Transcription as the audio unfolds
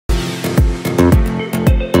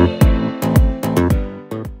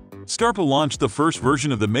SCARPA launched the first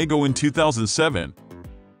version of the Mago in 2007.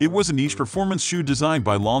 It was a niche performance shoe designed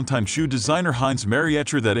by longtime shoe designer Heinz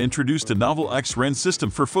Mariacher that introduced a novel X-Ren system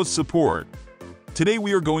for foot support. Today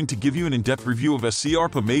we are going to give you an in-depth review of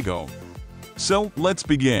SCARPA Mago. So, let's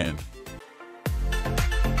begin.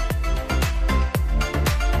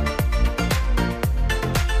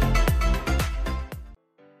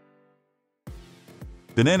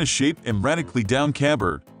 Banana-shaped and radically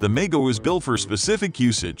down-cambered, the Mago is built for specific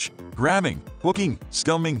usage: grabbing, hooking,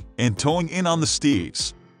 scumming, and towing in on the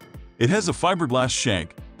steeds. It has a fiberglass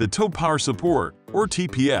shank, the toe power support, or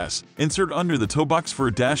TPS, insert under the toe box for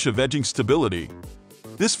a dash of edging stability.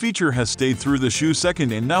 This feature has stayed through the shoe's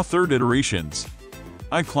second and now third iterations.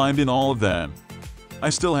 I climbed in all of them. I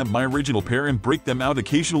still have my original pair and break them out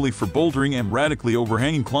occasionally for bouldering and radically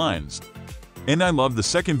overhanging climbs. And I love the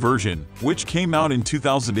second version, which came out in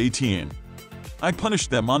 2018. I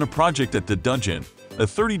punished them on a project at the Dungeon, a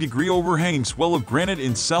 30-degree overhanging swell of granite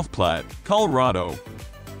in South Platte, Colorado.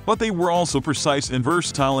 But they were also precise and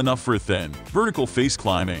versatile enough for thin, vertical face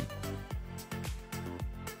climbing.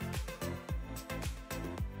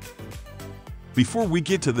 Before we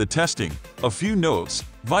get to the testing, a few notes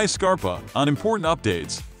via SCARPA on important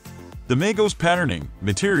updates. The Mago's patterning,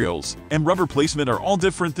 materials, and rubber placement are all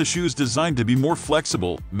different. The shoe is designed to be more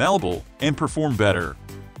flexible, malleable, and perform better.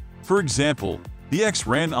 For example, the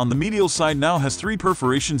X-Ren on the medial side now has 3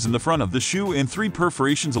 perforations in the front of the shoe and 3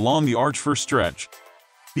 perforations along the arch for stretch.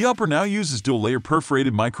 The upper now uses dual-layer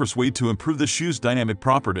perforated microsuede to improve the shoe's dynamic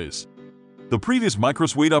properties. The previous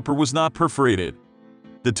microsuede upper was not perforated.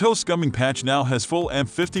 The toe scumming patch now has full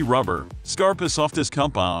M50 rubber, SCARPA softest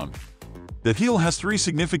compound. The heel has 3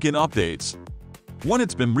 significant updates. 1.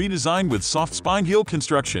 It's been redesigned with soft spine heel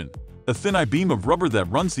construction, a thin I-beam of rubber that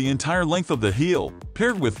runs the entire length of the heel,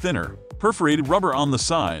 paired with thinner, perforated rubber on the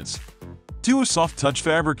sides. 2. A soft touch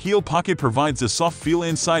fabric heel pocket provides a soft feel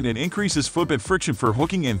inside and increases footbed friction for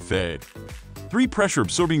hooking and fade. 3.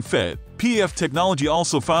 Pressure-absorbing fit. PF technology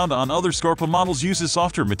also found on other SCARPA models uses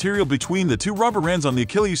softer material between the 2 rubber ends on the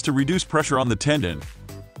Achilles to reduce pressure on the tendon.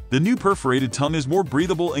 The new perforated tongue is more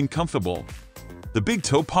breathable and comfortable. The big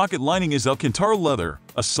toe pocket lining is Alcantara leather,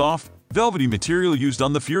 a soft, velvety material used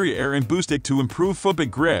on the Fury Air and Boostic to improve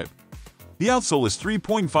footbed grip. The outsole is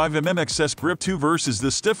 3.5 mm XS grip 2 versus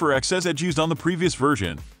the stiffer XS edge used on the previous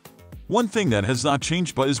version. One thing that has not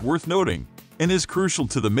changed but is worth noting, and is crucial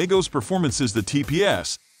to the Mago's performance, is the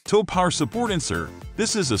TPS, toe power support insert.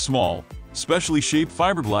 This is a small, specially shaped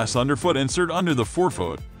fiberglass underfoot insert under the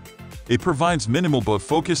forefoot. It provides minimal but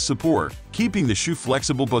focused support, keeping the shoe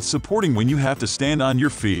flexible but supporting when you have to stand on your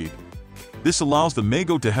feet. This allows the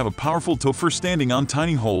Mago to have a powerful toe for standing on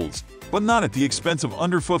tiny holds, but not at the expense of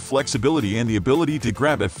underfoot flexibility and the ability to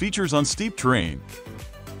grab at features on steep terrain.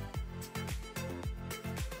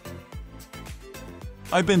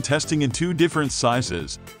 I've been testing in 2 different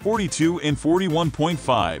sizes, 42 and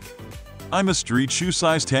 41.5. I'm a street shoe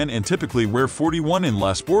size 10 and typically wear 41 in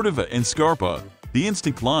La Sportiva and SCARPA, the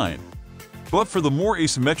Instinct line. But for the more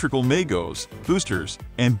asymmetrical Magos, Boosters,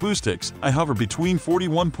 and Boostics, I hover between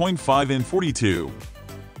 41.5 and 42.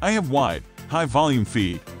 I have wide, high-volume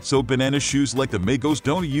feet, so banana shoes like the Magos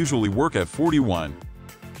don't usually work at 41.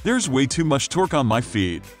 There's way too much torque on my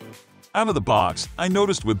feet. Out of the box, I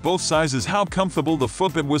noticed with both sizes how comfortable the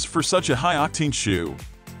footbed was for such a high-octane shoe.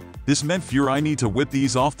 This meant fewer I need to whip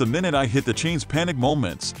these off the minute I hit the chain's panic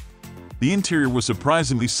moments. The interior was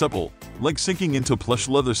surprisingly supple, like sinking into a plush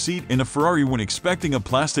leather seat in a Ferrari when expecting a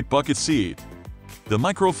plastic bucket seat. The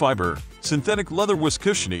microfiber, synthetic leather was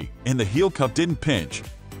cushiony, and the heel cup didn't pinch.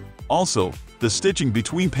 Also, the stitching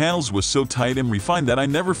between panels was so tight and refined that I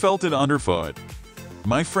never felt it underfoot.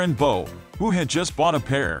 My friend Bo, who had just bought a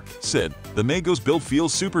pair, said, "The Mago's build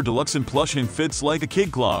feels super deluxe and plush and fits like a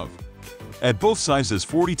kid glove." At both sizes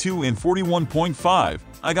 42 and 41.5,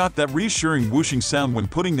 I got that reassuring whooshing sound when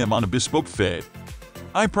putting them on a bespoke fit.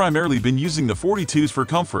 I've primarily been using the 42s for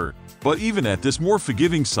comfort, but even at this more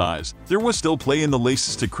forgiving size, there was still play in the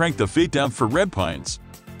laces to crank the fit down for red pines.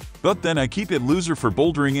 But then I keep it looser for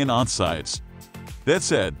bouldering and onsides. That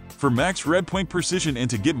said, for max red point precision and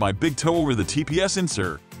to get my big toe over the TPS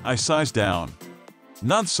insert, I sized down.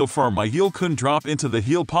 Not so far my heel couldn't drop into the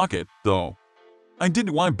heel pocket, though. I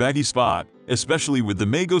didn't want a baggy spot, especially with the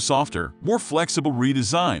Mago softer, more flexible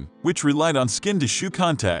redesign, which relied on skin-to-shoe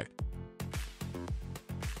contact.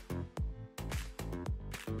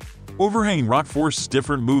 Overhanging rock forces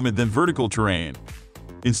different movement than vertical terrain.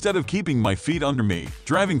 Instead of keeping my feet under me,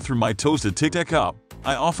 driving through my toes to tic-tac up,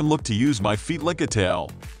 I often look to use my feet like a tail.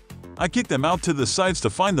 I kick them out to the sides to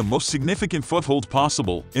find the most significant foothold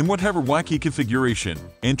possible in whatever wacky configuration,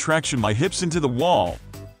 and traction my hips into the wall.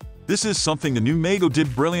 This is something the new Mago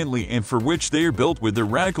did brilliantly and for which they are built with their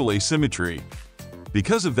radical asymmetry.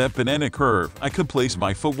 Because of that banana curve, I could place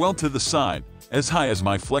my foot well to the side, as high as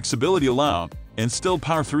my flexibility allowed, and still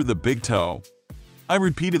power through the big toe. I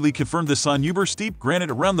repeatedly confirmed this on uber steep granite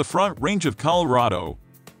around the Front Range of Colorado.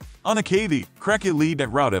 On a cavey, cracky lead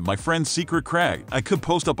route at my friend's secret crag, I could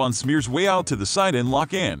post up on smears way out to the side and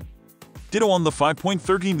lock in. Ditto on the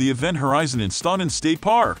 5.13 the event horizon in Staunton State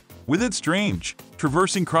Park, with its strange,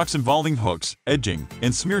 traversing crocks involving hooks, edging,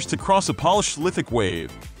 and smears to cross a polished lithic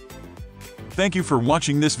wave. Thank you for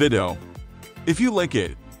watching this video. If you like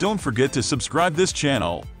it, don't forget to subscribe this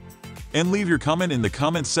channel. And leave your comment in the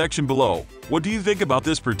comment section below. What do you think about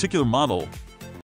this particular model?